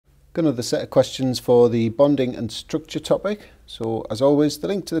Got another set of questions for the bonding and structure topic. So as always, the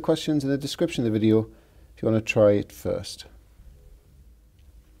link to the questions in the description of the video if you want to try it first.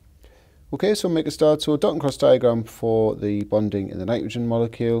 Okay, so make a start. So dot and cross diagram for the bonding in the nitrogen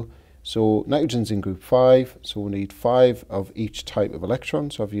molecule. So nitrogen's in group 5, so we need 5 of each type of electron.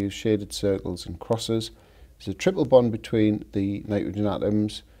 So I've used shaded circles and crosses. There's a triple bond between the nitrogen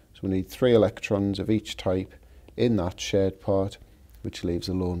atoms, so we need 3 electrons of each type in that shared part, which leaves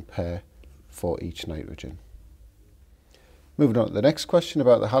a lone pair for each nitrogen. Moving on to the next question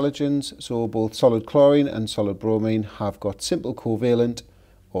about the halogens. So both solid chlorine and solid bromine have got simple covalent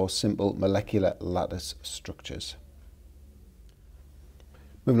or simple molecular lattice structures.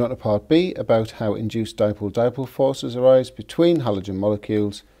 Moving on to part B about how induced dipole-dipole forces arise between halogen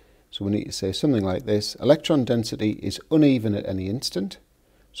molecules. So we need to say something like this: electron density is uneven at any instant,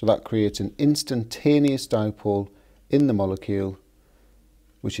 so that creates an instantaneous dipole in the molecule,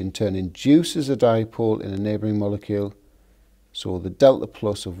 which in turn induces a dipole in a neighbouring molecule. So the delta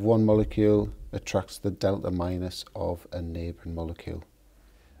plus of one molecule attracts the delta minus of a neighbouring molecule.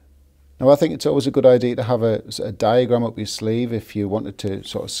 Now I think it's always a good idea to have a diagram up your sleeve. If you wanted to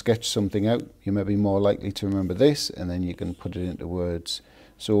sort of sketch something out, you may be more likely to remember this, and then you can put it into words.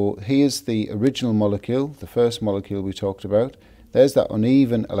 So here's the original molecule, the first molecule we talked about. There's that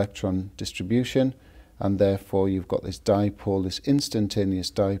uneven electron distribution, and therefore you've got this dipole, this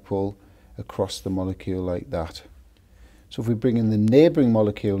instantaneous dipole across the molecule like that. So if we bring in the neighbouring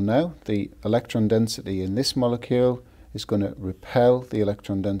molecule now, the electron density in this molecule is going to repel the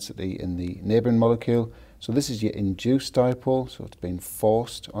electron density in the neighbouring molecule. So this is your induced dipole, so it's been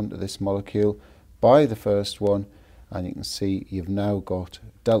forced onto this molecule by the first one, and you can see you've now got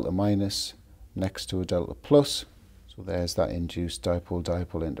delta minus next to a delta plus. So there's that induced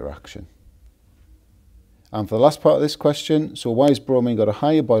dipole-dipole interaction. And for the last part of this question, so why has bromine got a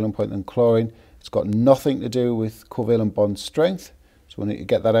higher boiling point than chlorine? It's got nothing to do with covalent bond strength. So we need to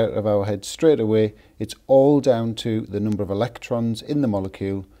get that out of our head straight away. It's all down to the number of electrons in the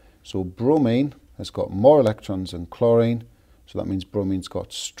molecule. So bromine has got more electrons than chlorine. So that means bromine's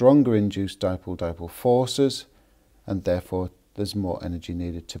got stronger induced dipole-dipole forces, and therefore there's more energy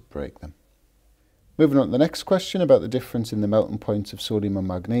needed to break them. Moving on to the next question about the difference in the melting points of sodium and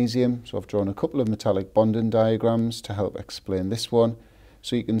magnesium. So I've drawn a couple of metallic bonding diagrams to help explain this one.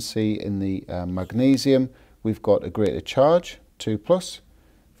 So you can see in the magnesium we've got a greater charge, 2 plus,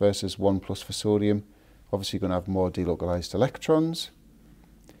 versus 1 plus for sodium. Obviously you're going to have more delocalized electrons.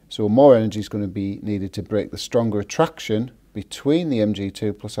 So more energy is going to be needed to break the stronger attraction between the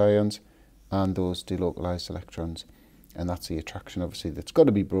Mg2 plus ions and those delocalized electrons. And that's the attraction, obviously, that's got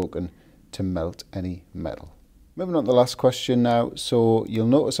to be broken to melt any metal. Moving on to the last question now. So you'll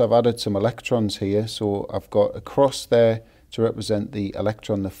notice I've added some electrons here. So I've got a cross there to represent the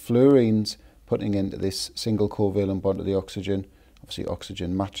electron the fluorine's putting into this single covalent bond to the oxygen. Obviously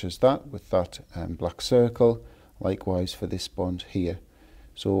oxygen matches that with that black circle. Likewise for this bond here.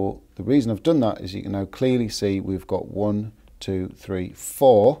 So the reason I've done that is you can now clearly see we've got 1, 2, 3,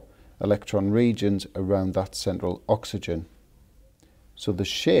 4 electron regions around that central oxygen. So the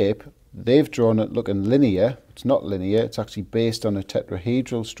shape, they've drawn it looking linear. It's not linear, it's actually based on a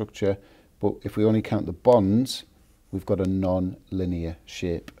tetrahedral structure, but if we only count the bonds, we've got a non-linear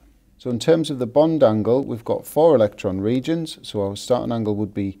shape. So in terms of the bond angle, we've got 4 electron regions, so our starting angle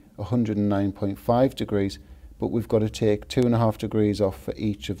would be 109.5 degrees, but we've got to take 2.5 degrees off for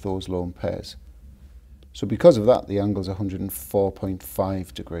each of those lone pairs. So because of that, the angle is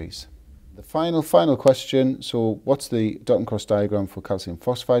 104.5 degrees. The final question, so what's the dot and cross diagram for calcium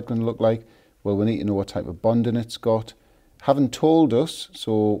phosphide going to look like? Well, we need to know what type of bonding it's got. Haven't told us,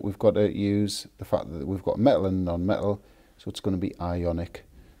 so we've got to use the fact that we've got metal and non-metal, so it's going to be ionic.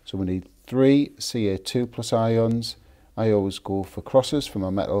 So we need 3 Ca2 plus ions. I always go for crosses for my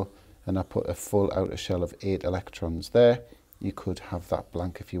metal, and I put a full outer shell of 8 electrons there. You could have that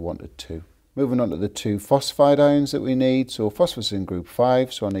blank if you wanted to. Moving on to the 2 phosphide ions that we need. So phosphorus is in group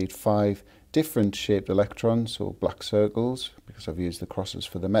 5, so I need 5 different shaped electrons, so black circles, because I've used the crosses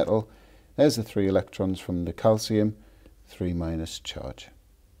for the metal. There's the 3 electrons from the calcium, 3 minus charge.